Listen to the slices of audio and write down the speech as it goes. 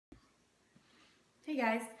Hey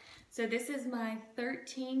guys, so this is my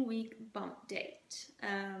 13-week bump date.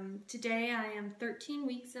 Today I am 13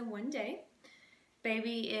 weeks and 1 day.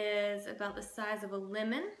 Baby is about the size of a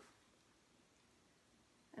lemon,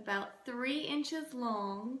 about 3 inches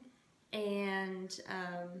long, and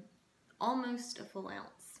almost a full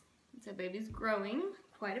ounce. So baby's growing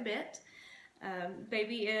quite a bit.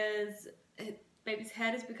 Baby's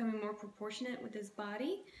head is becoming more proportionate with his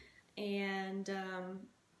body, and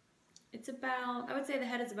it's about, I would say the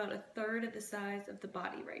head is about 1/3 of the size of the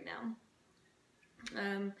body right now.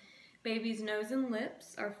 Baby's nose and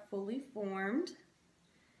lips are fully formed.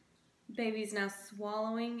 Baby's now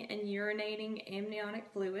swallowing and urinating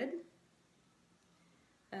amniotic fluid.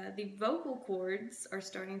 The vocal cords are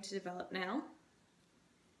starting to develop now.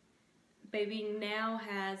 Baby now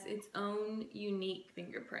has its own unique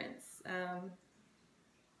fingerprints,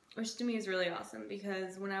 which to me is really awesome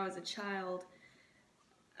because when I was a child,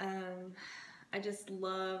 I just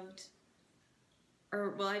loved,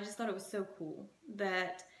 I just thought it was so cool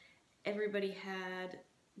that everybody had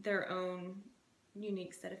their own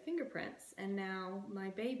unique set of fingerprints, and now my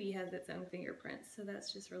baby has its own fingerprints, so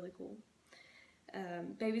that's just really cool.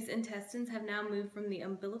 Baby's intestines have now moved from the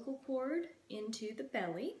umbilical cord into the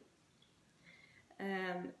belly.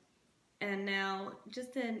 And now,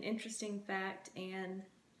 just an interesting fact and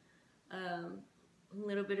a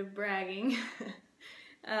little bit of bragging.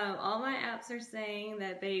 All my apps are saying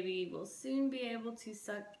that baby will soon be able to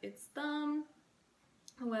suck its thumb.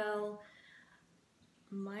 Well,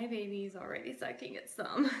 my baby's already sucking its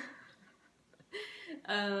thumb.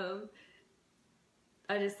 I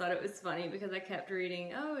just thought it was funny because I kept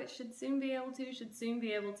reading, oh, it should soon be able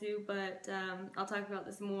to, but I'll talk about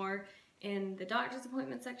this more in the doctor's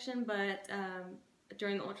appointment section, but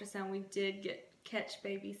during the ultrasound we did catch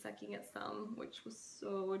baby sucking its thumb, which was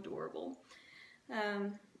so adorable.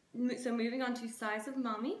 So moving on to size of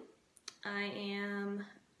mommy, I am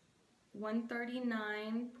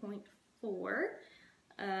 139.4,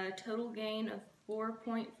 total gain of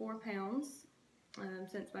 4.4 pounds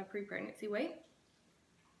since my pre-pregnancy weight,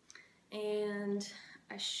 and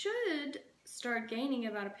I should start gaining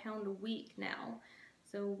about 1 pound a week now,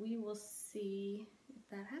 so we will see if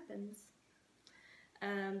that happens.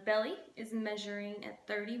 Belly is measuring at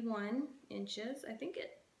 31 inches. I think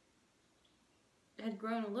it had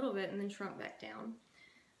grown a little bit and then shrunk back down.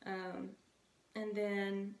 And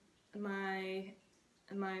then my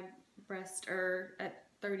breasts are at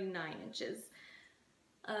 39 inches.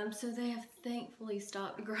 So they have thankfully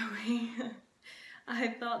stopped growing. I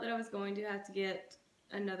thought that I was going to have to get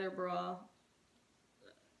another bra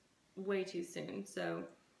way too soon, so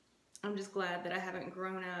I'm just glad that I haven't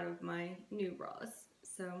grown out of my new bras.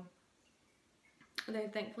 So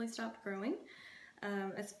they've thankfully stopped growing.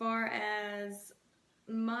 As far as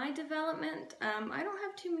my development, I don't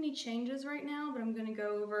have too many changes right now, but I'm going to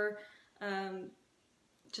go over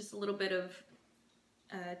just a little bit of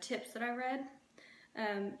tips that I read.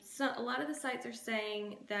 So a lot of the sites are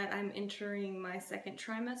saying that I'm entering my 2nd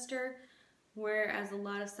trimester, whereas a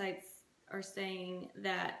lot of sites are saying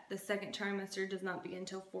that the 2nd trimester does not begin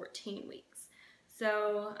until 14 weeks.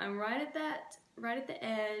 So I'm right at the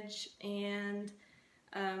edge, and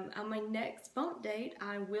on my next bump date,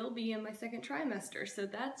 I will be in my 2nd trimester, so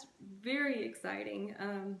that's very exciting.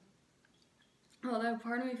 Although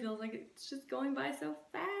part of me feels like it's just going by so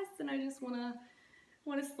fast, and I just want to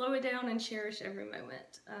slow it down and cherish every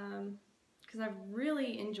moment. Because I've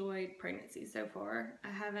really enjoyed pregnancy so far.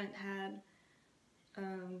 I haven't had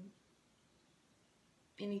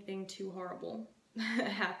anything too horrible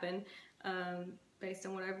happen. Based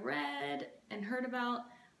on what I've read and heard about,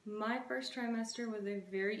 my 1st trimester was a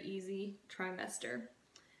very easy trimester,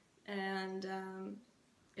 and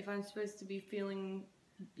if I'm supposed to be feeling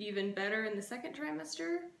even better in the 2nd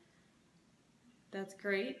trimester, that's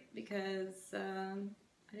great, because I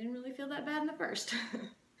didn't really feel that bad in the 1st.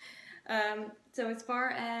 So as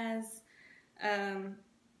far as, oh,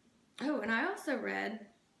 and I also read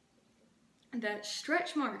that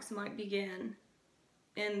stretch marks might begin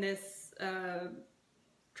in this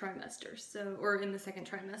trimester, or in the 2nd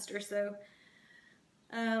trimester. So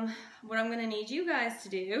what I'm going to need you guys to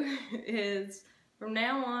do is, from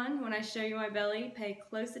now on, when I show you my belly, pay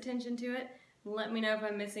close attention to it and let me know if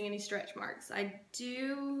I'm missing any stretch marks. I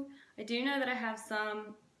do know that I have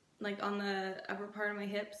some, like on the upper part of my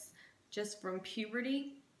hips, just from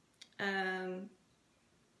puberty.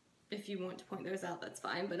 If you want to point those out, that's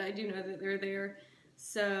fine, but I do know that they're there.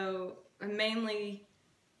 So I'm mainly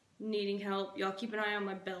needing help. Y'all keep an eye on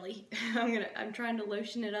my belly. I'm trying to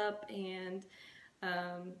lotion it up and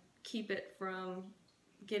keep it from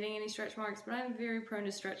getting any stretch marks, but I'm very prone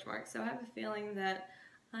to stretch marks, so I have a feeling that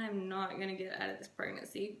I'm not going to get out of this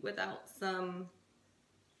pregnancy without some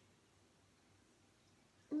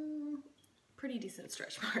pretty decent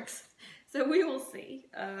stretch marks. So we will see.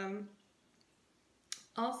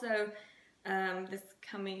 Also, this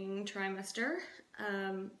coming trimester,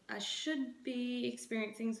 I should be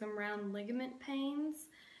experiencing some round ligament pains,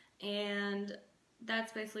 and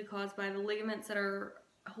that's basically caused by the ligaments that are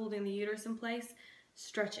holding the uterus in place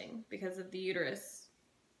stretching because of the uterus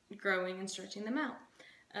growing and stretching them out.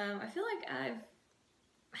 I feel like I've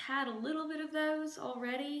had a little bit of those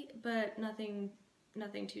already, but nothing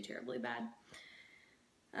too terribly bad.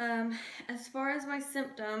 As far as my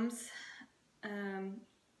symptoms,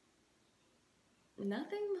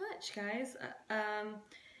 nothing much, guys.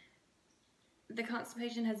 The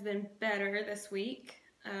constipation has been better this week,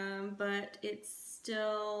 but it's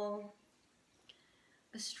still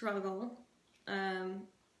a struggle.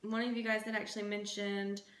 One of you guys had actually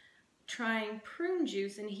mentioned trying prune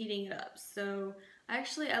juice and heating it up. So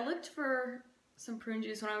I looked for some prune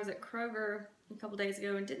juice when I was at Kroger a couple days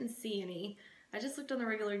ago and didn't see any. I just looked on the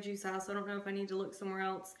regular juice aisle, so I don't know if I need to look somewhere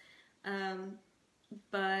else.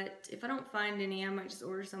 But if I don't find any, I might just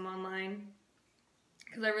order some online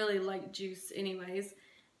because I really like juice anyways.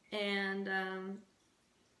 And,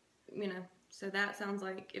 you know, so that sounds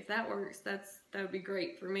like if that works, that would be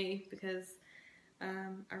great for me because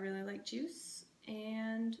I really like juice,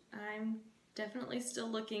 and I'm definitely still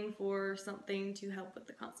looking for something to help with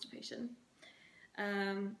the constipation.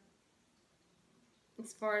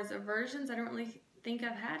 As far as aversions, I don't really think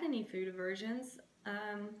I've had any food aversions.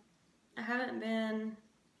 I haven't been,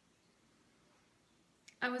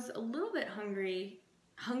 I was a little bit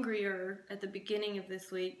hungrier at the beginning of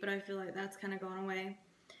this week, but I feel like that's kind of gone away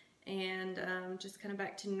and just kind of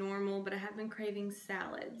back to normal, but I have been craving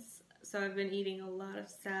salads. So I've been eating a lot of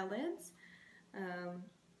salads.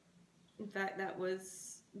 In fact, that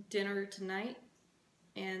was dinner tonight,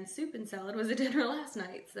 and soup and salad was a dinner last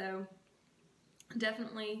night. So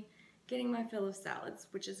definitely getting my fill of salads,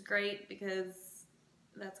 which is great because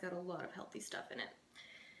that's got a lot of healthy stuff in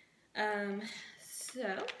it.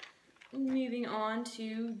 So moving on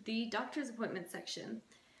to the doctor's appointment section.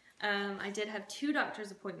 I did have 2 doctor's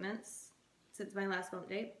appointments since my last bump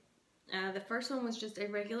date. The first one was just a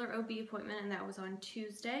regular OB appointment, and that was on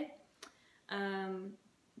Tuesday.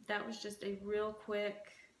 That was just a real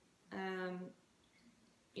quick,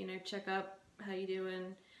 you know, check up, how you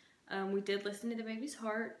doing. We did listen to the baby's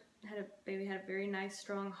heart. Baby had a very nice,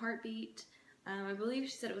 strong heartbeat. I believe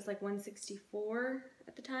she said it was like 164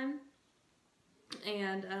 at the time.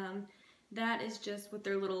 And that is just with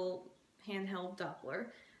their little handheld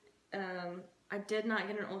Doppler. I did not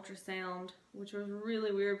get an ultrasound, which was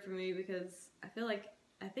really weird for me because I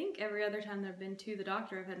think every other time that I've been to the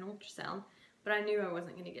doctor I've had an ultrasound, but I knew I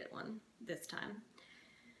wasn't going to get one this time.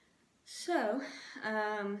 So,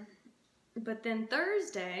 but then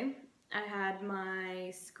Thursday I had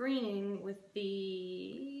my screening with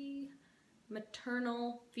the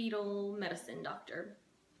maternal fetal medicine doctor,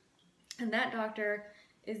 and that doctor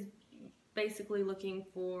is basically looking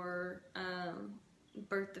for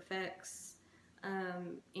birth defects,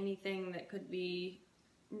 anything that could be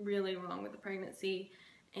really wrong with the pregnancy,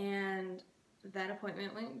 and that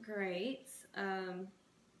appointment went great.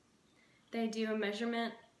 They do a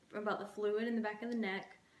measurement about the fluid in the back of the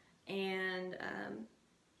neck, and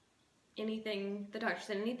the doctor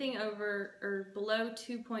said anything over or below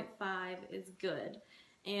 2.5 is good,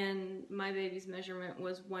 and my baby's measurement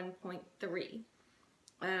was 1.3.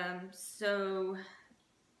 So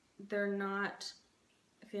they're not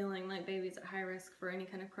feeling like baby's at high risk for any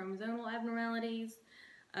kind of chromosomal abnormalities.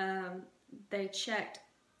 They checked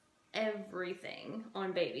everything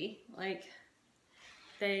on baby. Like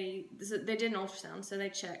they did an ultrasound, so they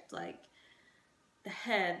checked like the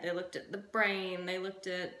head, they looked at the brain, they looked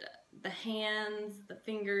at the hands, the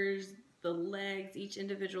fingers, the legs, each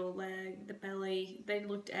individual leg, the belly. They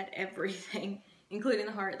looked at everything, including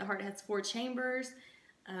the heart. The heart has 4 chambers.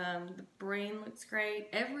 The brain looks great.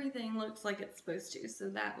 Everything looks like it's supposed to, so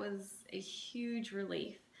that was a huge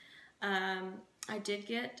relief. I did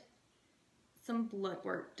get some blood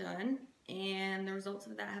work done, and the results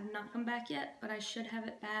of that have not come back yet, but I should have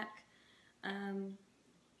it back, I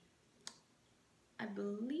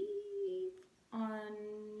believe on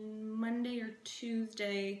Monday or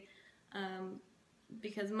Tuesday,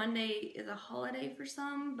 because Monday is a holiday for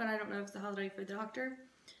some, but I don't know if it's a holiday for the doctor.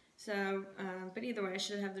 So, but either way, I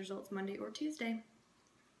should have the results Monday or Tuesday,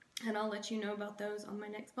 and I'll let you know about those on my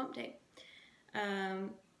next bump date.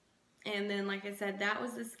 And then, like I said, that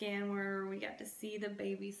was the scan where we got to see the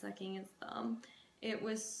baby sucking his thumb, It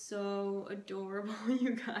was so adorable,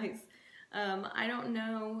 you guys. I don't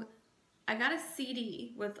know. I got a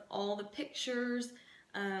CD with all the pictures,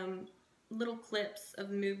 little clips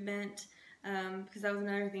of movement, because that was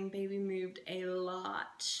another thing. Baby moved a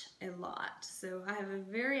lot. So I have a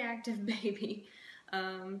very active baby.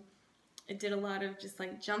 It did a lot of just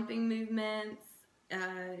like jumping movements,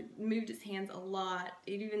 moved its hands a lot.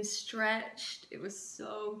 It even stretched. It was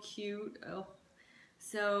so cute. Oh.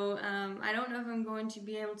 So I don't know if I'm going to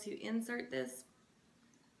be able to insert this.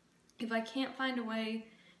 If I can't find a way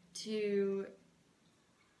to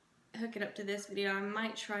hook it up to this video, I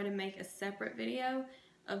might try to make a separate video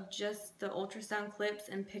of just the ultrasound clips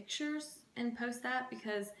and pictures and post that,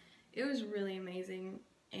 because it was really amazing.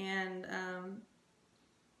 And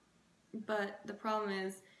but the problem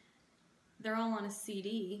is they're all on a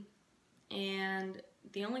CD, and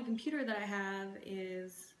the only computer that I have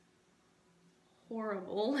is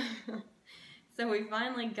horrible. So we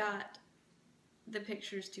finally got the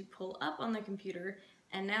pictures to pull up on the computer,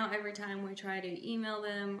 and now every time we try to email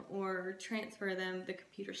them or transfer them, the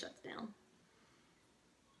computer shuts down.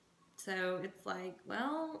 So it's like,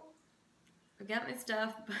 well, I've got my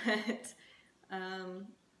stuff, but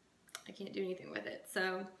I can't do anything with it.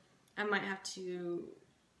 So I might have to,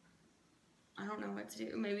 I don't know what to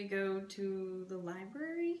do, maybe go to the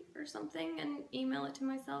library or something and email it to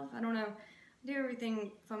myself. I don't know. I do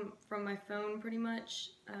everything from my phone pretty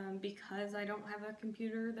much, because I don't have a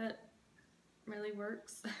computer that really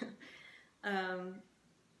works.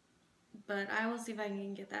 But I will see if I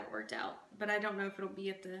can get that worked out. But I don't know if it'll be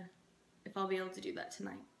at if I'll be able to do that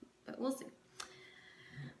tonight. But we'll see.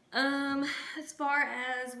 As far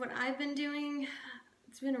as what I've been doing,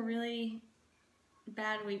 it's been a really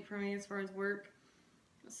bad week for me as far as work.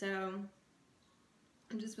 So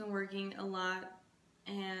I've just been working a lot,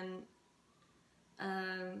 and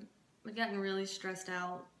I've gotten really stressed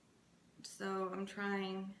out. So I'm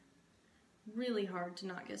trying really hard to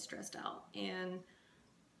not get stressed out, and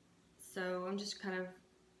so I'm just kind of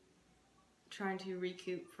trying to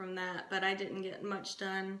recoup from that. But I didn't get much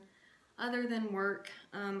done other than work.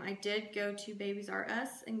 I did go to Babies R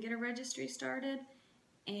Us and get a registry started,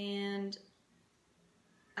 and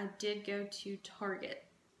I did go to Target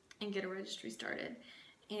and get a registry started,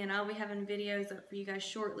 and I'll be having videos up for you guys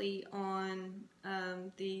shortly on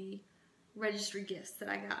the registry gifts that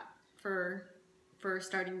I got for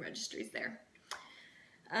starting registries there.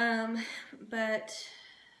 But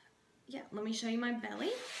yeah, let me show you my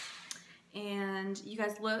belly, and you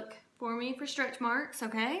guys look for me for stretch marks,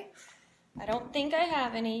 okay? I don't think I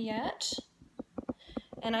have any yet,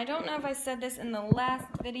 and I don't know if I said this in the last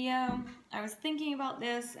video. I was thinking about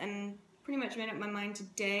this and pretty much made up my mind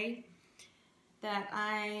today that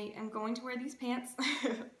I am going to wear these pants,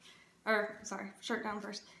 or sorry, shirt down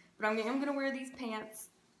first, but I'm going to wear these pants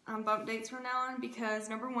on bump dates from now on, because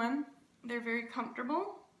number one, they're very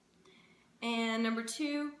comfortable, and number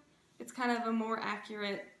two, it's kind of a more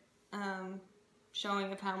accurate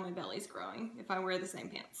showing of how my belly's growing if I wear the same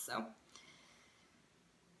pants. So,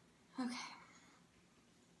 okay.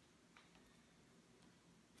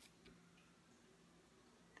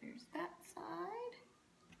 There's that side.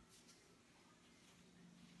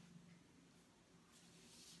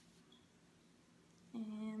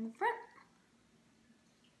 And the front.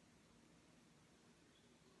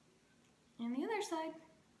 And the other side.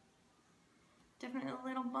 Definitely a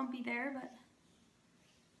little bumpy there, but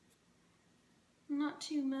not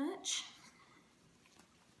too much.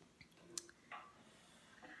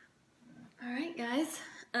 Alright guys,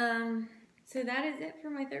 so that is it for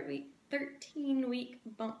my 13-week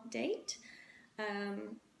bump date.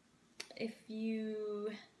 If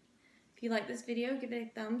you like this video, give it a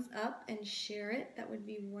thumbs up and share it. That would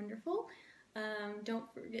be wonderful.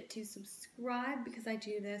 Don't forget to subscribe, because I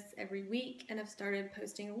do this every week, and I've started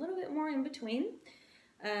posting a little bit more in between.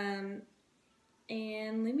 And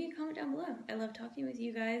leave me a comment down below. I love talking with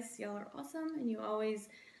you guys. Y'all are awesome, and you always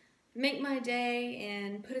make my day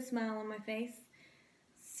and put a smile on my face.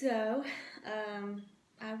 So,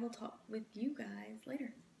 I will talk with you guys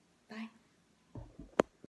later. Bye.